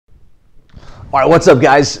All right, what's up,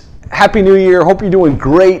 guys? Happy New Year. Hope you're doing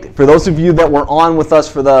great. For those of you that were on with us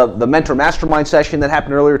for the Mentor Mastermind session that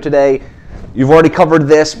happened earlier today, you've already covered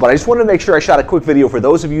this, but I just wanted to make sure I shot a quick video for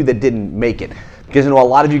those of you that didn't make it, because I know a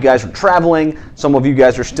lot of you guys are traveling. Some of you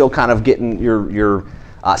guys are still kind of getting your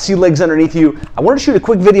sea legs underneath you. I wanted to shoot a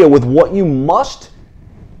quick video with what you must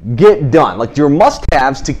get done, like your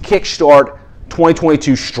must-haves to kickstart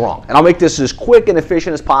 2022 strong. And I'll make this as quick and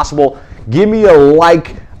efficient as possible. Give me a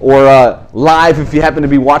like or live if you happen to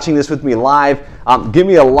be watching this with me live. Give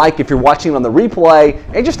me a like if you're watching on the replay,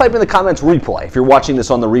 and just type in the comments replay if you're watching this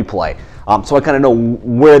on the replay, so I kind of know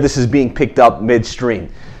where this is being picked up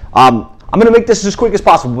midstream. I'm going to make this as quick as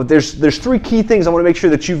possible, but there's three key things I want to make sure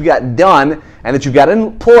that you've got done and that you've got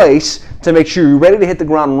in place to make sure you're ready to hit the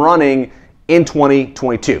ground running in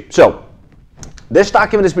 2022. So this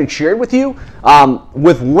document has been shared with you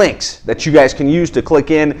with links that you guys can use to click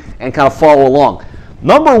in and kind of follow along.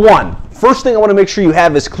 Number one, first thing I want to make sure you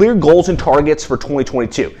have is clear goals and targets for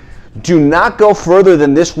 2022. Do not go further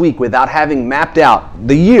than this week without having mapped out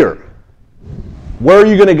the year. Where are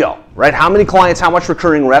you going to go, right? How many clients, how much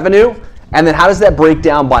recurring revenue, and then how does that break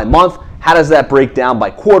down by month? How does that break down by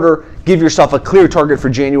quarter? Give yourself a clear target for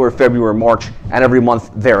January, February, March, and every month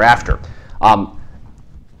thereafter.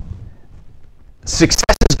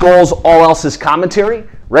 Success is goals, all else is commentary,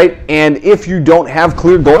 right? And if you don't have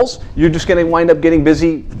clear goals, you're just going to wind up getting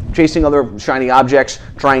busy chasing other shiny objects,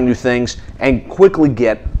 trying new things, and quickly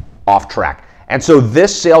get off track. And so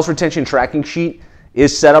this sales retention tracking sheet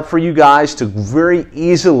is set up for you guys to very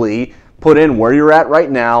easily put in where you're at right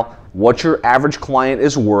now, what your average client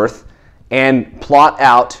is worth, and plot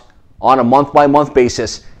out on a month-by-month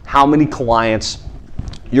basis how many clients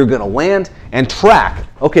you're going to land, and track,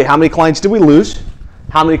 okay, how many clients did we lose?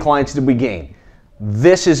 How many clients did we gain?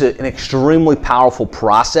 This is an extremely powerful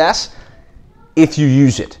process if you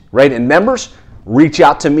use it, right? And members, reach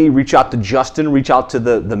out to me, reach out to Justin, reach out to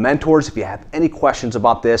the mentors if you have any questions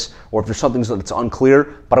about this or if there's something that's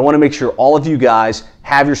unclear. But I want to make sure all of you guys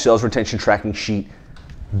have your sales retention tracking sheet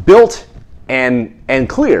built and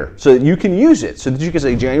clear so that you can use it, so that you can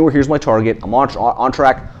say, January, here's my target, I'm on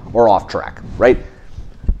track or off track, right?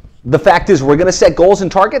 The fact is, we're going to set goals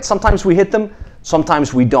and targets. Sometimes we hit them,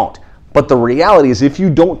 sometimes we don't. But the reality is, if you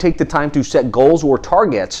don't take the time to set goals or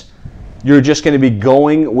targets, you're just going to be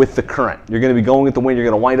going with the current. You're going to be going with the wind. You're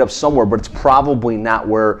going to wind up somewhere, but it's probably not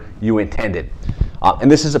where you intended.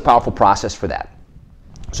 And this is a powerful process for that.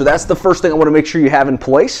 So that's the first thing I want to make sure you have in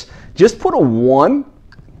place. Just put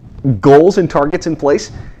goals and targets in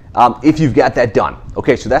place if you've got that done.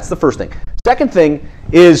 Okay, so that's the first thing. Second thing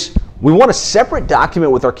is, we want a separate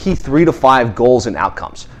document with our key 3 to 5 goals and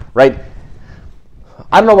outcomes, right?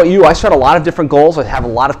 I don't know about you, I set a lot of different goals. I have a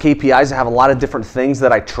lot of KPIs. I have a lot of different things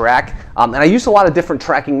that I track. And I use a lot of different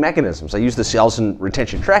tracking mechanisms. I use the sales and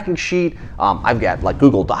retention tracking sheet. I've got like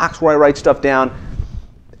Google Docs where I write stuff down.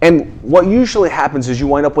 And what usually happens is you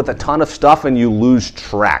wind up with a ton of stuff and you lose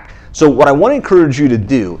track. So what I want to encourage you to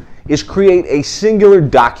do is create a singular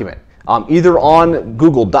document, either on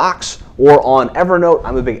Google Docs or on Evernote.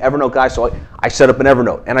 I'm a big Evernote guy, so I set up an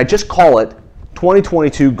Evernote, and I just call it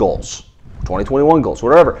 2022 goals, 2021 goals,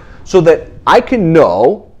 whatever, so that I can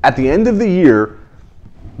know at the end of the year,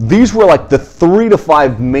 these were like the 3 to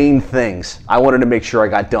 5 main things I wanted to make sure I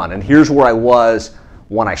got done, and here's where I was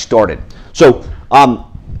when I started. So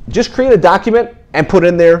just create a document and put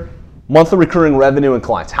in there monthly recurring revenue and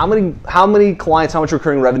clients. How many clients, how much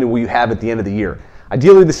recurring revenue will you have at the end of the year?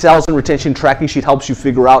 Ideally, the sales and retention tracking sheet helps you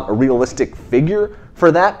figure out a realistic figure for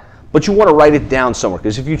that, but you want to write it down somewhere,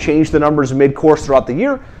 because if you change the numbers mid-course throughout the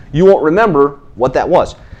year, you won't remember what that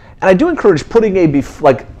was. And I do encourage putting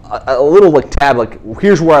a little tab, like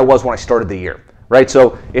here's where I was when I started the year, right?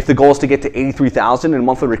 So if the goal is to get to 83,000 in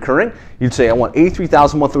monthly recurring, you'd say I want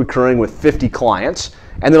 83,000 monthly recurring with 50 clients,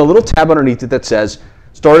 and then a little tab underneath it that says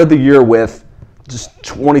started the year with just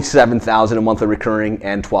 27,000 in monthly recurring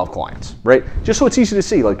and 12 clients, right? Just so it's easy to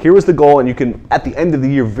see, like here was the goal, and you can at the end of the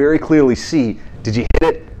year very clearly see, did you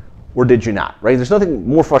hit it or did you not, right? There's nothing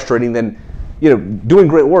more frustrating than doing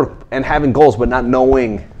great work and having goals but not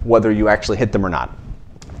knowing whether you actually hit them or not.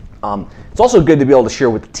 It's also good to be able to share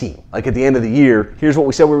with the team, like at the end of the year, here's what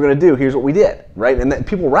we said we were going to do, here's what we did, right? And then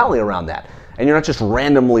people rally around that, and you're not just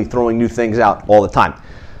randomly throwing new things out all the time.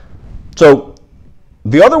 So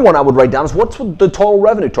the other one I would write down is, what's the total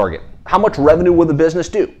revenue target? How much revenue will the business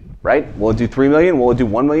do, right? Will it do 3 million? Will it do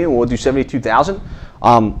 1 million? Will it do 72,000?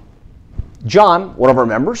 John, one of our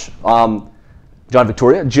members, John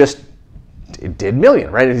Victoria, just did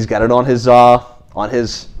million, right? And he's got it on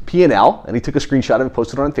his P&L, and he took a screenshot of it,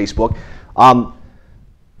 posted it on Facebook.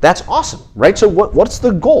 That's awesome, right? So what's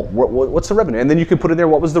the goal? What's the revenue? And then you can put in there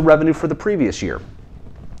what was the revenue for the previous year.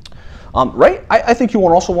 Right? I think you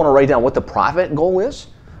also want to write down what the profit goal is.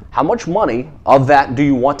 How much money of that do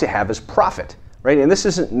you want to have as profit, right? And this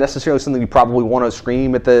isn't necessarily something you probably want to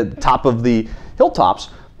scream at the top of the hilltops,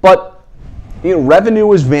 but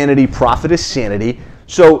revenue is vanity, profit is sanity.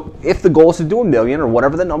 So if the goal is to do $1 million or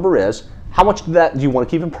whatever the number is, how much of that do you want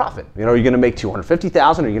to keep in profit? Are you going to make $250,000?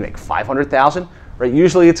 Are you going to make $500,000? Right?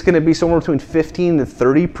 Usually it's going to be somewhere between 15 to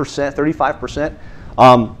 30%,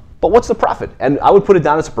 35%. But what's the profit? And I would put it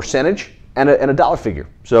down as a percentage and a dollar figure.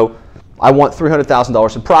 So I want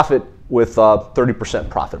 $300,000 in profit with 30%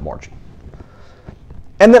 profit margin.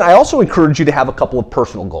 And then I also encourage you to have a couple of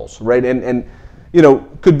personal goals, right? And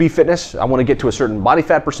could be fitness. I want to get to a certain body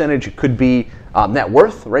fat percentage. It could be net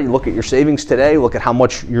worth, right? You look at your savings today, look at how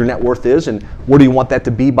much your net worth is, and where do you want that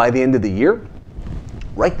to be by the end of the year?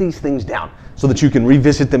 Write these things down so that you can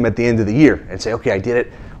revisit them at the end of the year and say, okay, I did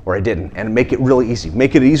it or I didn't, and make it really easy.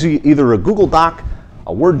 Make it easy, either a Google Doc,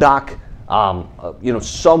 a Word doc,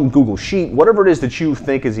 some Google Sheet, whatever it is that you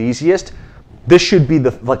think is easiest. This should be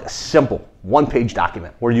like a simple one-page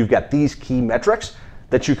document where you've got these key metrics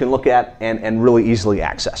that you can look at and really easily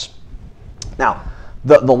access. Now,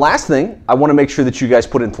 the last thing I want to make sure that you guys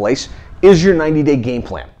put in place is your 90-day game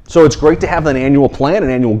plan. So it's great to have an annual plan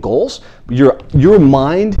and annual goals, but your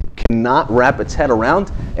mind cannot wrap its head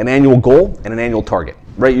around an annual goal and an annual target,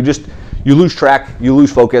 right? You lose track, you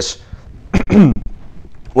lose focus.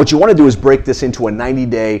 What you want to do is break this into a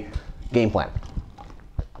 90-day game plan.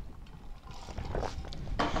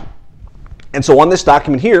 And so on this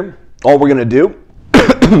document here, all we're going to do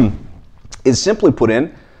is simply put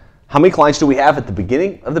in how many clients do we have at the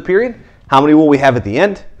beginning of the period, how many will we have at the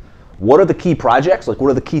end, what are the key projects, like what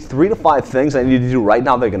are the key 3 to 5 things I need to do right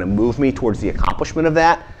now that are going to move me towards the accomplishment of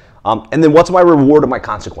that, and then what's my reward and my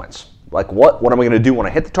consequence, like what am I going to do when I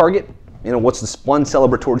hit the target, what's this one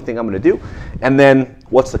celebratory thing I'm going to do, and then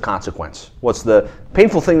what's the consequence, what's the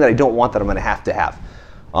painful thing that I don't want that I'm going to have.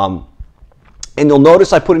 And you'll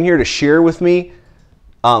notice I put in here to share with me.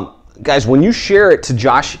 Guys, when you share it to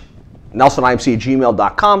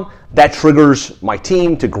JoshNelsonIMC@gmail.com, that triggers my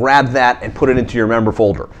team to grab that and put it into your member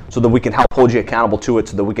folder so that we can help hold you accountable to it,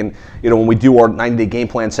 so that we can, when we do our 90-day game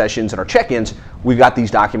plan sessions and our check-ins, we've got these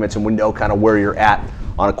documents and we know kind of where you're at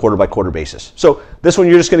on a quarter-by-quarter basis. So this one,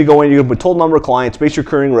 you're just going to go in, you're going to put total number of clients, base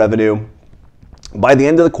recurring revenue. By the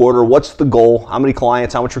end of the quarter, what's the goal? How many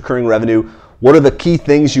clients? How much recurring revenue? What are the key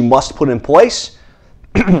things you must put in place?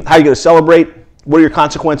 How are you going to celebrate? What are your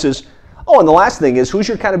consequences? Oh, and the last thing is, who's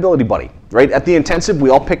your accountability buddy, right? At the intensive, we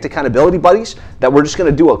all picked accountability buddies that we're just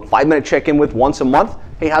going to do a 5-minute check-in with once a month.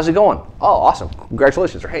 Hey, how's it going? Oh, awesome.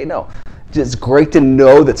 Congratulations. Or hey, no. It's great to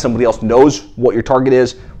know that somebody else knows what your target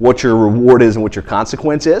is, what your reward is, and what your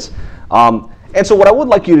consequence is. And so what I would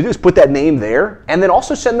like you to do is put that name there and then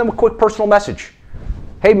also send them a quick personal message.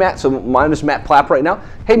 Hey, Matt. So mine is Matt Plapp right now.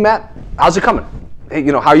 Hey, Matt, how's it coming? Hey,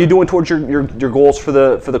 how are you doing towards your goals for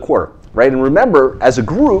the quarter, right? And remember, as a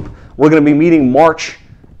group, we're going to be meeting March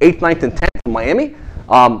 8th, 9th, and 10th in Miami.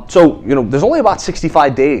 So there's only about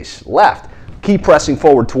 65 days left. Keep pressing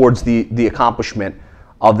forward towards the accomplishment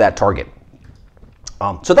of that target.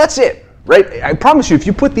 So that's it, right? I promise you, if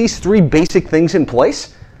you put these 3 basic things in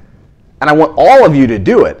place, and I want all of you to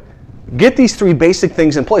do it, get these 3 basic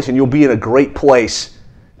things in place, and you'll be in a great place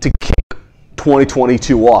to kick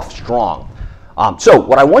 2022 off strong. So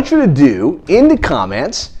what I want you to do in the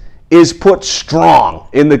comments is put strong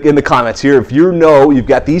in the comments here. If you've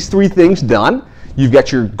got these 3 things done, you've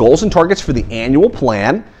got your goals and targets for the annual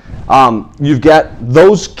plan, you've got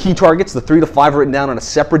those key targets, the 3 to 5 written down on a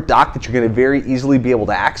separate doc that you're going to very easily be able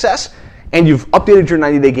to access, and you've updated your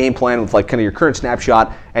 90-day game plan with like kind of your current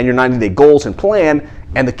snapshot and your 90-day goals and plan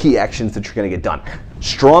and the key actions that you're going to get done.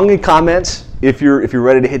 Strong in comments if you're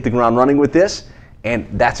ready to hit the ground running with this, and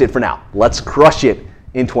that's it for now. Let's crush it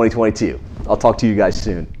in 2022. I'll talk to you guys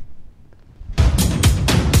soon.